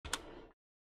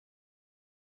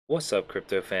What's up,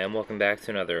 crypto fam? Welcome back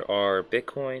to another R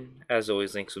Bitcoin. As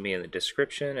always, links will be in the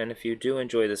description. And if you do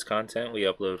enjoy this content, we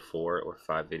upload 4 or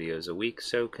 5 videos a week,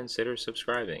 so consider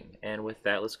subscribing. And with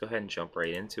that, let's go ahead and jump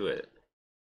right into it.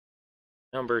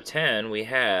 Number 10, we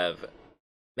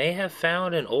may have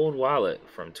found an old wallet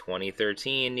from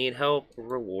 2013. Need help?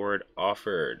 Reward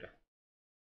offered.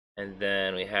 And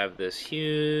then we have this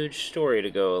huge story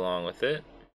to go along with it.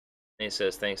 And it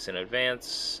says thanks in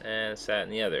advance and this, that,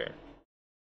 and the other.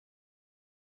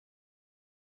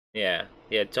 Yeah,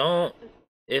 don't,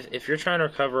 if you're trying to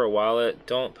recover a wallet,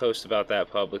 don't post about that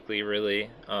publicly, really.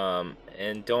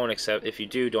 And don't accept, if you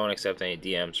do, don't accept any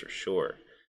DMs for sure.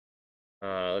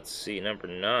 Let's see, number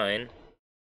 9.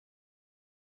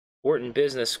 Wharton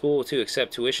Business School to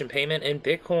accept tuition payment in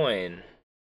Bitcoin.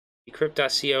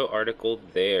 Decrypt.co article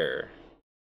there.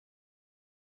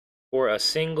 For a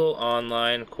single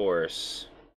online course.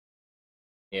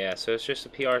 Yeah, so it's just a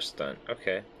PR stunt.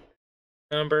 Okay.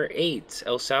 Number 8,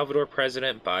 El Salvador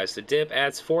president buys the dip,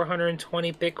 adds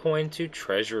 420 Bitcoin to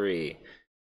Treasury.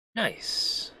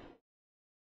 Nice.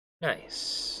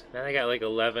 Nice. Now they got like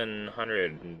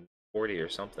 1140 or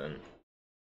something.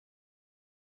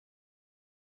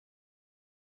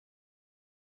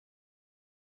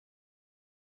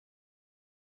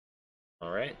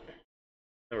 Alright.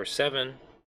 Number 7.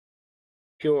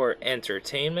 Pure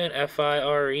Entertainment,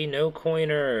 FIRE,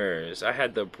 nocoiners. I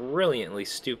had the brilliantly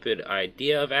stupid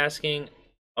idea of asking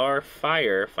our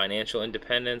FIRE, Financial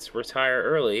Independence, retire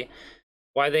early,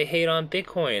 why they hate on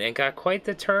Bitcoin, and got quite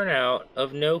the turnout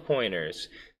of nocoiners.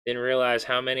 Didn't realize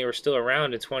how many were still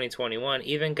around in 2021.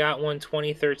 Even got one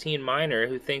 2013 miner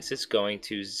who thinks it's going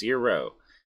to 0.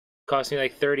 Cost me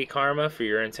like 30 karma for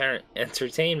your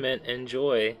entertainment.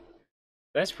 Enjoy.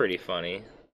 That's pretty funny.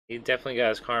 He definitely got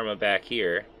his karma back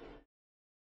here.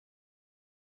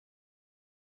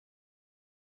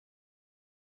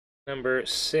 Number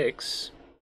 6.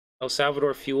 El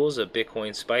Salvador fuels a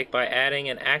Bitcoin spike by adding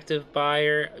an active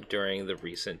buyer during the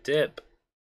recent dip.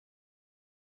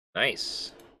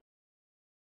 Nice.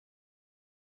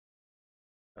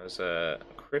 That was a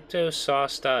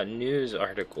CryptoSauce.news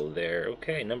article there.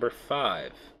 Okay, number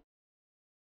 5.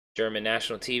 German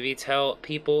national TV tell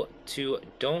people to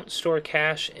don't store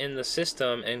cash in the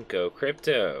system and go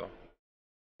crypto.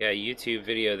 Yeah, YouTube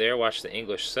video there. Watch the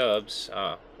English subs.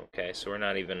 Oh, okay, so we're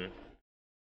not even...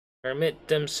 Permit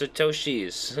them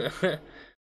Satoshis.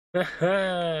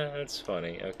 That's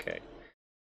funny. Okay.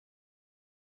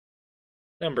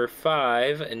 Number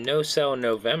 5, No Sell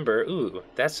November. Ooh,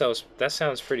 that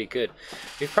sounds pretty good.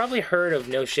 You've probably heard of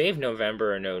No Shave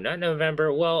November or No Nut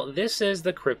November. Well, this is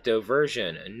the crypto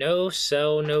version. No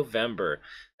Sell November.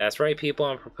 That's right, people.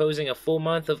 I'm proposing a full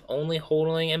month of only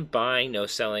holding and buying, no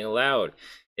selling allowed.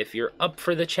 If you're up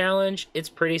for the challenge, it's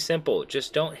pretty simple.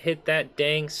 Just don't hit that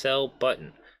dang sell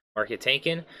button. Market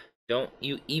tanking? Don't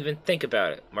you even think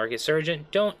about it. Market surging?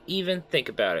 Don't even think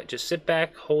about it. Just sit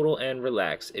back, hodl, and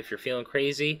relax. If you're feeling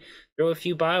crazy, throw a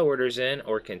few buy orders in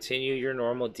or continue your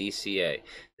normal DCA.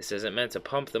 This isn't meant to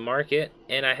pump the market,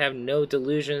 and I have no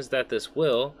delusions that this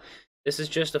will. This is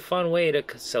just a fun way to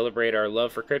celebrate our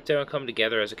love for crypto and come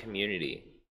together as a community.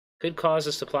 Could cause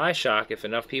a supply shock if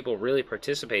enough people really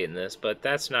participate in this, but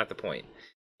that's not the point.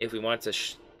 If we want to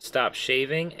stop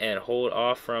shaving and hold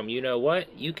off from you know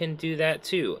what, you can do that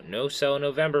too. No sell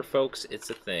November, folks. It's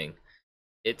a thing.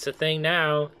 It's a thing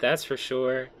now, that's for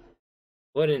sure.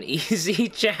 What an easy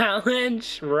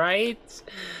challenge, right?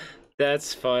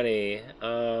 That's funny.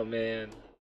 Oh man.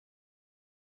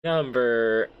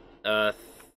 Number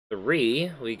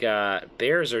 3, we got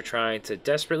bears are trying to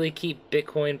desperately keep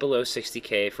Bitcoin below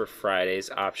 60K for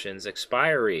Friday's options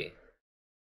expiry.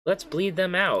 Let's bleed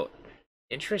them out.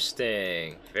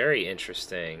 Interesting. Very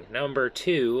interesting. Number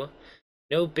 2,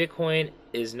 no, Bitcoin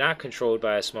is not controlled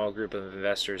by a small group of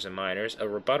investors and miners. A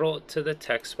rebuttal to the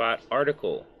TechSpot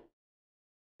article.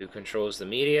 Who controls the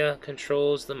media?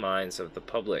 Controls the minds of the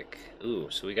public. Ooh,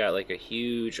 so we got like a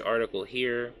huge article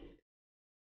here.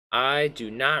 I do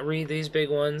not read these big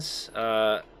ones,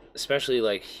 especially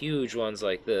like huge ones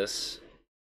like this.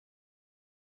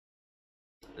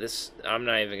 I'm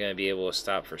not even going to be able to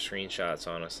stop for screenshots,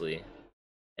 honestly.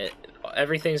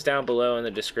 Everything's down below in the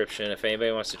description if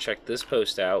anybody wants to check this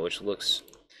post out, which looks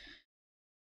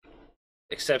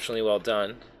exceptionally well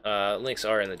done. Links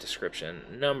are in the description.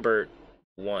 Number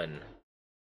 1.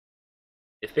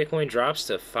 If Bitcoin drops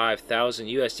to 5,000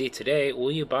 USD today,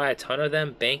 will you buy a ton of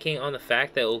them banking on the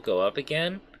fact that it will go up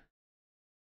again?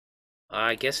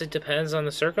 I guess it depends on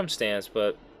the circumstance,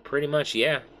 but pretty much,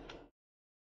 yeah.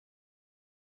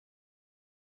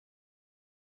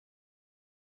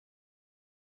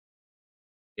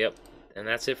 Yep. And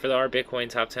that's it for our Bitcoin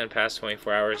top 10 past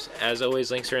 24 hours. As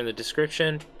always, links are in the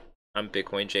description. I'm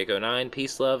Bitcoin Jake09.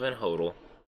 Peace, love, and hodl.